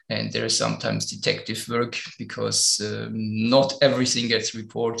 And there is sometimes detective work because not everything gets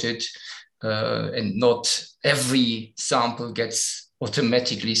reported and not every sample gets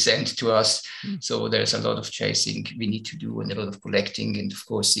automatically sent to us. So there's a lot of chasing we need to do and a lot of collecting. And of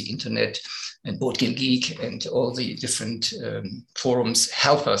course, the internet and Board Game Geek and all the different forums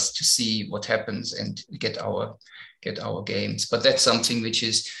help us to see what happens and get our games. But that's something which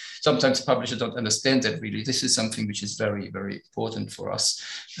is, sometimes publishers don't understand that really. This is something which is very, very important for us.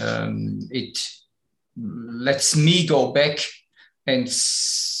 It lets me go back and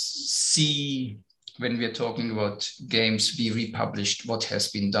see, when we're talking about games we republished, what has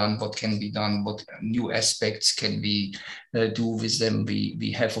been done, what can be done, what new aspects can we do with them.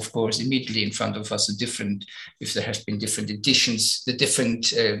 We have, of course, immediately in front of us if there have been different editions, the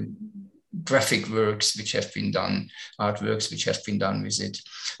different graphic works which have been done, artworks which have been done with it.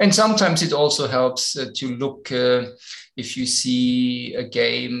 And sometimes it also helps to look, if you see a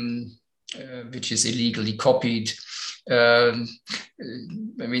game which is illegally copied.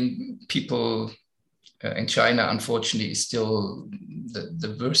 People in China, unfortunately, is still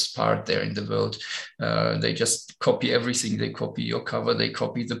the worst part there in the world. They just copy everything. They copy your cover. They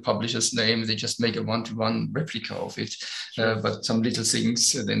copy the publisher's name. They just make a one-to-one replica of it. Sure. But some little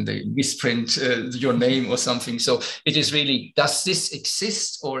things, then they misprint your name or something. So it is really, does this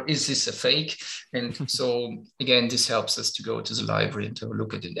exist or is this a fake? And so, again, this helps us to go to the library and to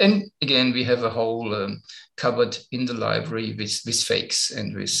look at it. And again, we have a whole cupboard in the library with fakes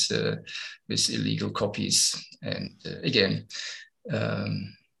and with illegal copies. And again,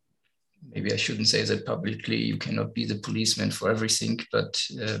 maybe I shouldn't say that publicly. You cannot be the policeman for everything, but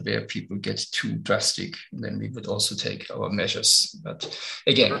where people get too drastic, then we would also take our measures. But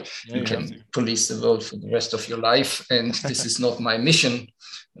again, you can police the world for the rest of your life. And this is not my mission,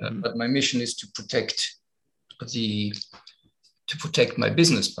 but my mission is to protect my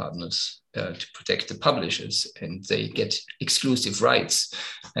business partners, to protect the publishers, and they get exclusive rights.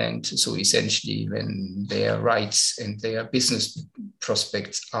 And so essentially, when their rights and their business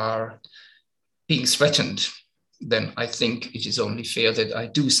prospects are being threatened, then I think it is only fair that I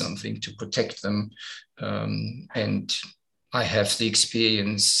do something to protect them. And I have the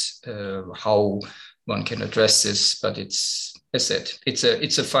experience how one can address this, but it's, as I said,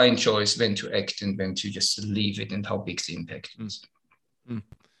 it's a fine choice when to act and when to just leave it, and how big the impact is.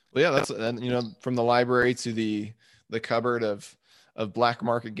 Well, yeah, that's, from the library to the cupboard of black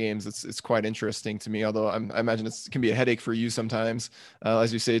market games, it's quite interesting to me, although I imagine it can be a headache for you sometimes,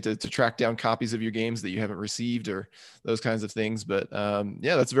 as you say, to track down copies of your games that you haven't received or those kinds of things. But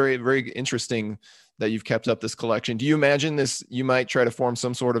yeah, that's very, very interesting that you've kept up this collection. Do you imagine you might try to form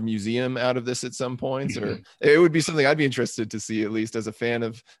some sort of museum out of this at some point? Or it would be something I'd be interested to see, at least as a fan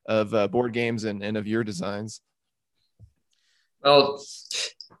of board games and of your designs. Well,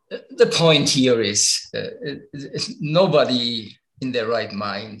 the point here is nobody in their right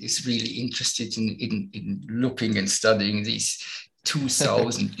mind is really interested in looking and studying these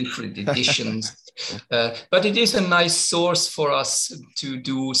 2,000 different editions. But it is a nice source for us to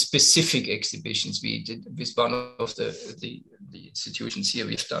do specific exhibitions. We did with one of the institutions here,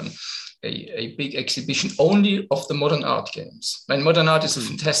 we've done a big exhibition only of the modern art games. And modern art is a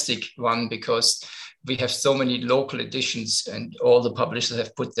fantastic one because we have so many local editions and all the publishers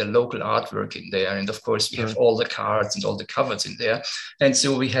have put their local artwork in there. And of course, we have all the cards and all the covers in there. And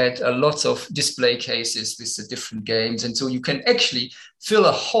so we had a lot of display cases with the different games. And so you can actually fill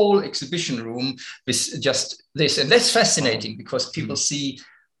a whole exhibition room with just this. And that's fascinating because people see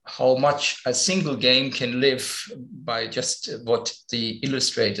how much a single game can live by just what the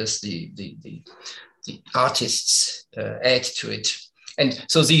illustrators, the artists add to it. And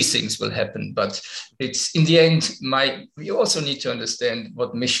so these things will happen, but it's in the end, we also need to understand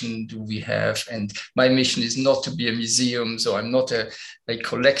what mission do we have. And my mission is not to be a museum. So I'm not a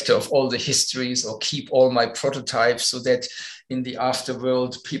collector of all the histories or keep all my prototypes so that in the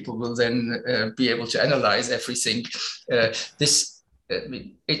afterworld, people will then be able to analyze everything. It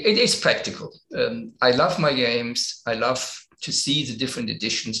is practical. I love my games. I love to see the different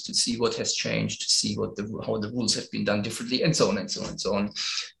editions, to see what has changed, to see how the rules have been done differently, and so on and so on and so on.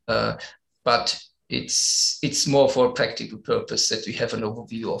 But it's more for a practical purpose that we have an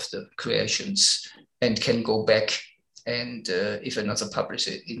overview of the creations and can go back and if another publisher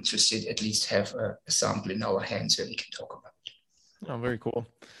is interested, at least have a sample in our hands where we can talk about it. Oh, very cool.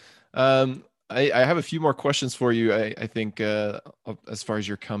 I have a few more questions for you. I think as far as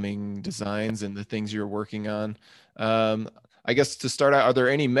your coming designs and the things you're working on. I guess to start out, are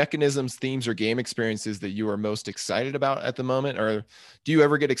there any mechanisms, themes, or game experiences that you are most excited about at the moment? Or do you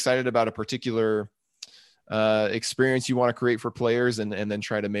ever get excited about a particular experience you want to create for players and then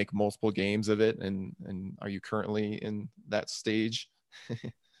try to make multiple games of it? And are you currently in that stage?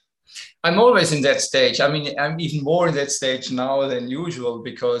 I'm always in that stage. I mean, I'm even more in that stage now than usual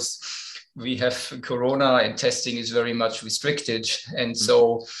because we have Corona and testing is very much restricted. And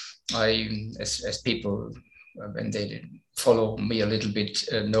so as people, when they follow me a little bit,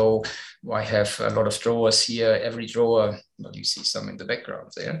 know I have a lot of drawers here. Every drawer, well, you see some in the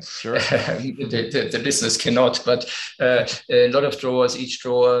background there. Sure. the listeners cannot, but a lot of drawers. Each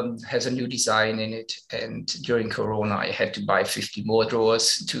drawer has a new design in it. And during Corona, I had to buy 50 more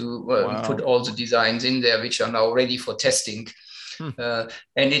drawers to put all the designs in there, which are now ready for testing. And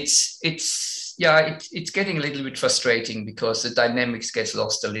it's getting a little bit frustrating because the dynamics gets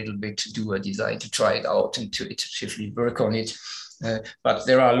lost a little bit to do a design, to try it out and to iteratively work on it. But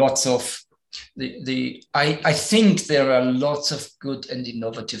there are lots of I think there are lots of good and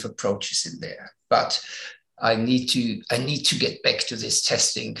innovative approaches in there, but I need to get back to this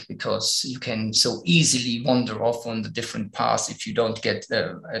testing because you can so easily wander off on the different paths if you don't get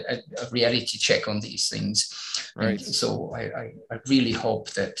a reality check on these things. Right. And so I really hope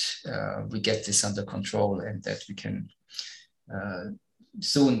that we get this under control and that we can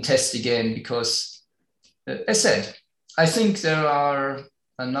soon test again because, as I said, I think there are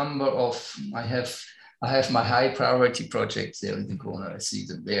a number of, I have my high priority projects there in the corner. I see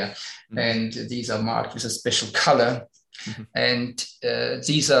them there. Mm-hmm. And these are marked with a special color. Mm-hmm. And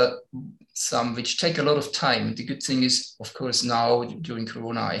these are some which take a lot of time. The good thing is, of course, now during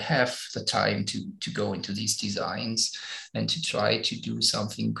Corona, I have the time to go into these designs and to try to do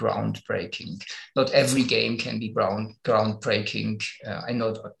something groundbreaking. Not every game can be groundbreaking. I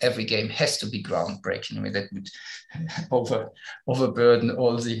know every game has to be groundbreaking. I mean, that would overburden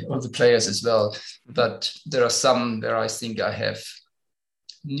all the players as well. But there are some where I think I have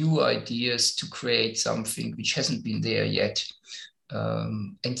new ideas to create something which hasn't been there yet.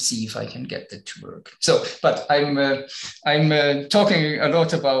 And see if I can get that to work. So, but I'm talking a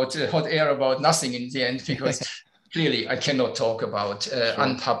lot about hot air about nothing in the end because clearly I cannot talk about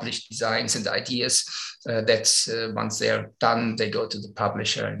unpublished designs and ideas. That's once they're done, they go to the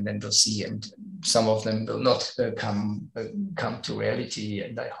publisher and then we'll see. And some of them will not come to reality,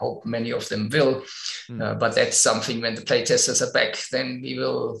 and I hope many of them will. But that's something when the playtesters are back, then we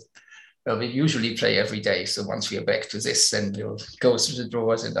will. Well, we usually play every day. So once we are back to this, then we'll go through the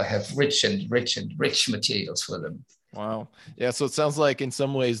drawers and I have rich materials for them. Wow. Yeah. So it sounds like in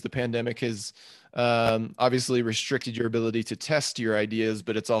some ways the pandemic has obviously restricted your ability to test your ideas,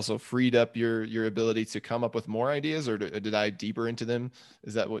 but it's also freed up your ability to come up with more ideas or to dive deeper into them.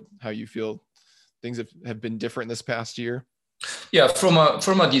 Is that how you feel things have been different this past year? Yeah. From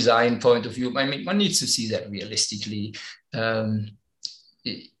a design point of view, I mean, one needs to see that realistically.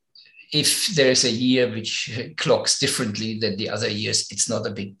 If there is a year which clocks differently than the other years, it's not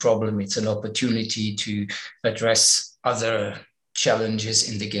a big problem. It's an opportunity to address other challenges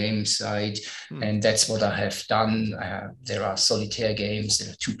in the game side. And that's what I have done. There are solitaire games,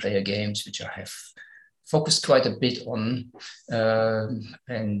 there are 2-player games, which I have focused quite a bit on,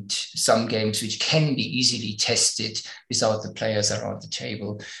 and some games which can be easily tested without the players around the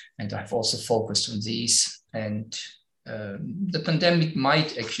table. And I've also focused on these. And the pandemic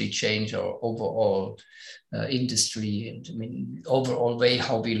might actually change our overall industry, and I mean, overall way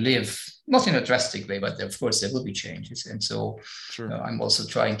how we live, not in a drastic way, but of course there will be changes. And so I'm also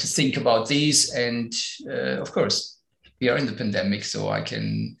trying to think about these. And of course, we are in the pandemic, so I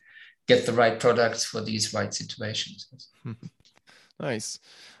can get the right products for these right situations. Nice.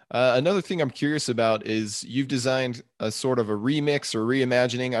 Another thing I'm curious about is you've designed a sort of a remix or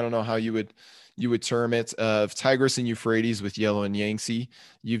reimagining, I don't know how you would term it, of Tigris and Euphrates with Yellow and Yangtze.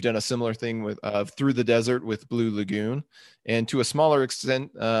 You've done a similar thing with Through the Desert with Blue Lagoon, and to a smaller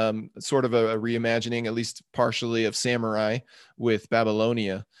extent, sort of a reimagining, at least partially, of Samurai with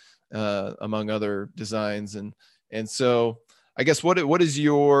Babylonia, among other designs. And so I guess what is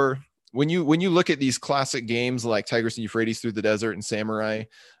your, when you look at these classic games like Tigris and Euphrates, Through the Desert, and Samurai,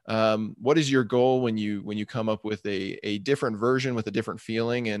 what is your goal when you come up with a different version with a different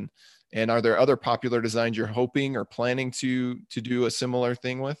feeling? And are there other popular designs you're hoping or planning to do a similar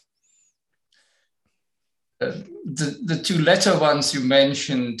thing with? The 2 latter ones you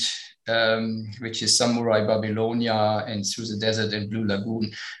mentioned, which is Samurai Babylonia and Through the Desert and Blue Lagoon,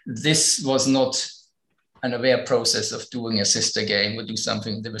 this was not an aware process of doing a sister game or do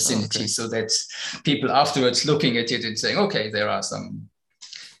something in the vicinity. Okay. So that's people afterwards looking at it and saying, okay, there are some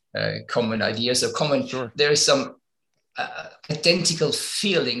common ideas or common, there is some identical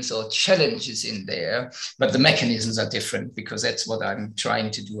feelings or challenges in there, but the mechanisms are different, because that's what I'm trying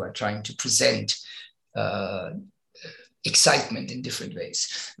to do. I'm trying to present excitement in different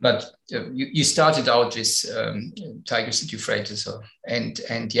ways. But you started out with Tigris and Euphrates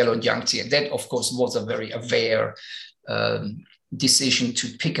and Yellow and Yangtze, and that of course was a very aware decision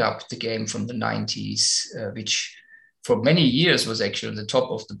to pick up the game from the 90s, which for many years was actually on the top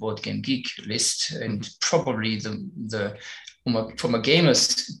of the Board Game Geek list, and probably the from a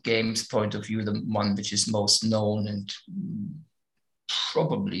games point of view, the one which is most known and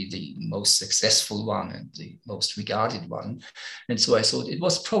probably the most successful one and the most regarded one. And so I thought it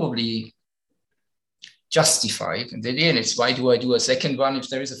was probably justified. And then it's, why do I do a second one if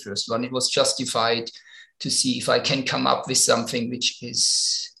there is a first one? It was justified to see if I can come up with something which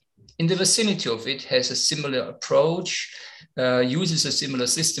is in the vicinity of it, has a similar approach, uses a similar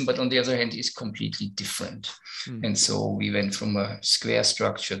system, but on the other hand is completely different. And so we went from a square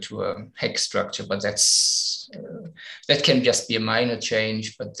structure to a hex structure, but that can just be a minor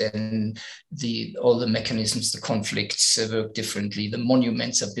change. But then all the mechanisms, the conflicts work differently. The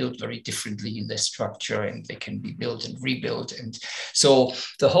monuments are built very differently in their structure, and they can be built and rebuilt. And so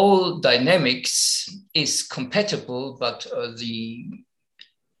the whole dynamics is compatible, but the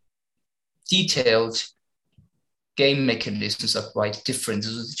detailed game mechanisms are quite different.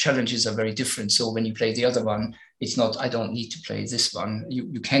 The challenges are very different. So when you play the other one, it's not, I don't need to play this one.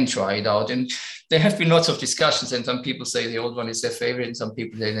 You can try it out. And there have been lots of discussions, and some people say the old one is their favorite, and some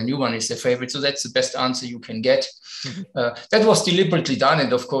people say the new one is their favorite. So that's the best answer you can get. That was deliberately done.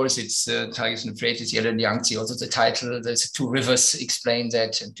 And of course, it's Tigris and Euphrates, Yellow and Yangtze. Also the title, there's 2 rivers, explain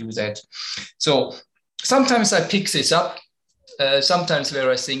that and do that. So sometimes I pick this up. Sometimes where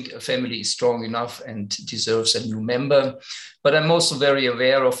I think a family is strong enough and deserves a new member. But I'm also very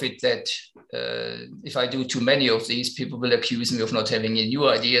aware of it that if I do too many of these, people will accuse me of not having any new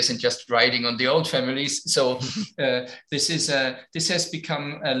ideas and just riding on the old families. So this has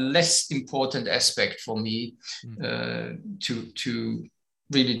become a less important aspect for me to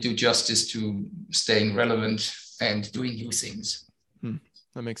really do justice to staying relevant and doing new things.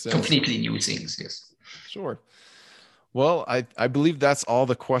 That makes sense. Completely new things, yes. Sure. Well, I believe that's all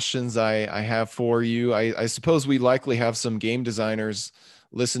the questions I have for you. I suppose we likely have some game designers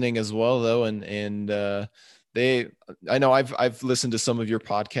listening as well, though, and I know I've listened to some of your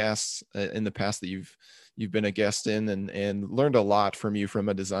podcasts in the past that you've been a guest in, and learned a lot from you from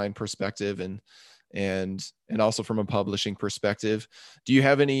a design perspective and also from a publishing perspective. Do you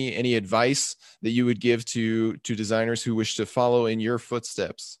have any advice that you would give to designers who wish to follow in your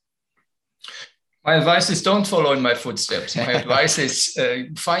footsteps? My advice is don't follow in my footsteps. My advice is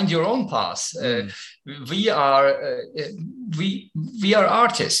find your own path. We are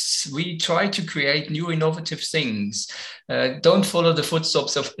artists. We try to create new innovative things. Don't follow the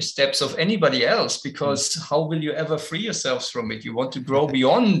footsteps of anybody else, because how will you ever free yourselves from it? You want to grow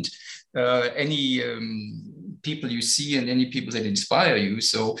beyond any people you see and any people that inspire you.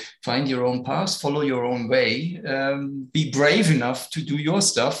 So find your own path, follow your own way, be brave enough to do your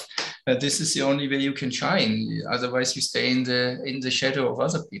stuff. This is the only way you can shine. Otherwise, you stay in the shadow of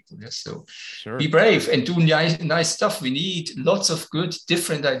other people. Yes? So sure. Be brave and do nice stuff. We need lots of good,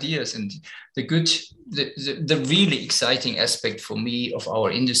 different ideas. And the really exciting aspect for me of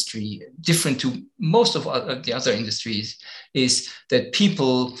our industry, different to most of the other industries, is that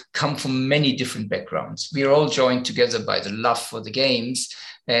people come from many different backgrounds. We are all joined together by the love for the games.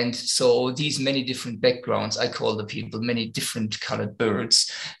 And so these many different backgrounds, I call the people many different colored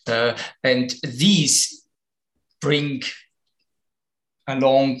birds. And these bring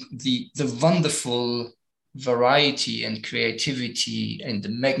along the wonderful variety and creativity and the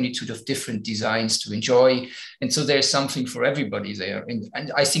magnitude of different designs to enjoy. And so there's something for everybody there.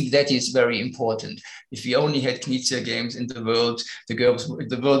 And I think that is very important. If we only had Knizia games in the world,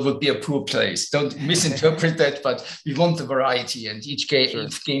 the world would be a poor place. Don't misinterpret that, but we want the variety, and each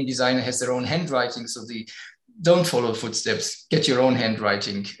game designer has their own handwriting. So don't follow footsteps, get your own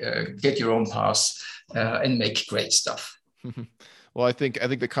handwriting, get your own path, and make great stuff. Well, I think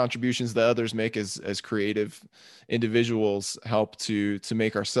the contributions that others make as creative individuals help to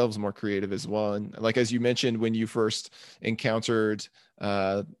make ourselves more creative as well. And like, as you mentioned, when you first encountered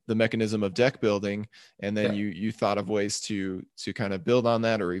the mechanism of deck building, and then you thought of ways to kind of build on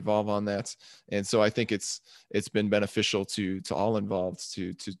that or evolve on that. And so I think it's been beneficial to all involved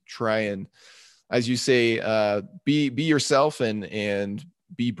to try and, as you say, be yourself and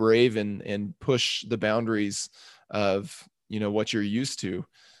be brave and push the boundaries of what you're used to,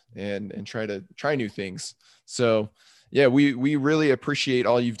 and try new things. So yeah, we really appreciate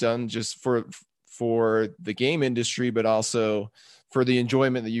all you've done just for the game industry, but also for the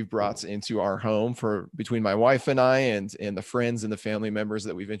enjoyment that you've brought into our home, between my wife and I, and the friends and the family members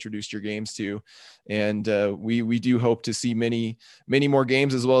that we've introduced your games to. And we do hope to see many more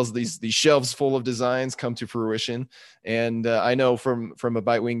games, as well as these shelves full of designs come to fruition. And I know from a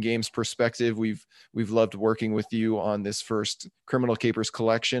Bitewing Games perspective, we've loved working with you on this first Criminal Capers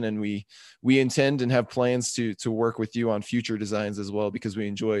collection, and we intend and have plans to work with you on future designs as well, because we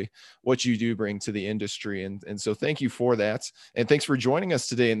enjoy what you do bring to the industry. And so thank you for that, and thanks for joining us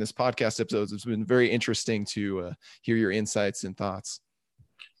today in this podcast episode. It's been very interesting to hear your insights and thoughts.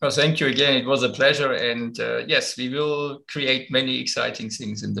 Well, thank you again. It was a pleasure. And yes, we will create many exciting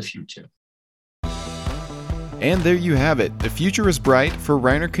things in the future. And there you have it. The future is bright for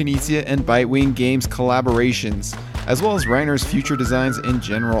Reiner Knizia and Bitewing Games collaborations, as well as Reiner's future designs in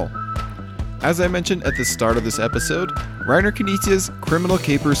general. As I mentioned at the start of this episode, Reiner Knizia's Criminal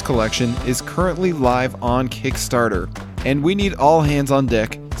Capers collection is currently live on Kickstarter, and we need all hands on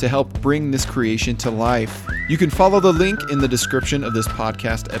deck to help bring this creation to life. You can follow the link in the description of this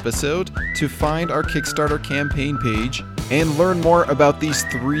podcast episode to find our Kickstarter campaign page and learn more about these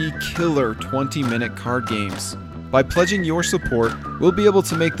 3 killer 20-minute card games. By pledging your support, we'll be able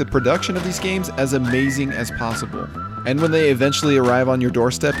to make the production of these games as amazing as possible. And when they eventually arrive on your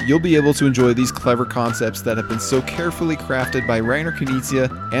doorstep, you'll be able to enjoy these clever concepts that have been so carefully crafted by Reiner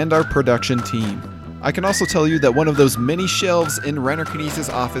Knizia and our production team. I can also tell you that one of those many shelves in Reiner Knizia's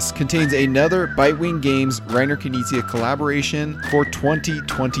office contains another Bitewing Games Reiner Knizia collaboration for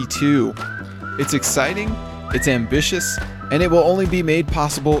 2022. It's exciting, it's ambitious, and it will only be made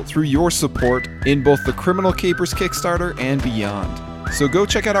possible through your support in both the Criminal Capers Kickstarter and beyond. So go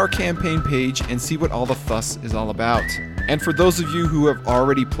check out our campaign page and see what all the fuss is all about. And for those of you who have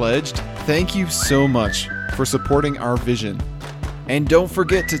already pledged, thank you so much for supporting our vision. And don't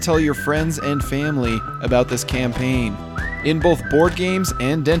forget to tell your friends and family about this campaign. In both board games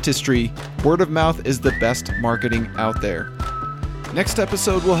and dentistry, word of mouth is the best marketing out there. Next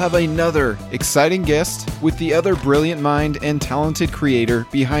episode, we'll have another exciting guest with the other brilliant mind and talented creator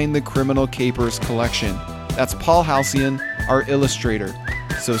behind the Criminal Capers collection. That's Paul Halcyon, our illustrator.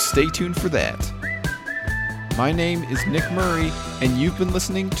 So stay tuned for that. My name is Nick Murray, and you've been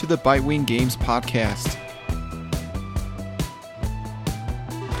listening to the Bitewing Games podcast.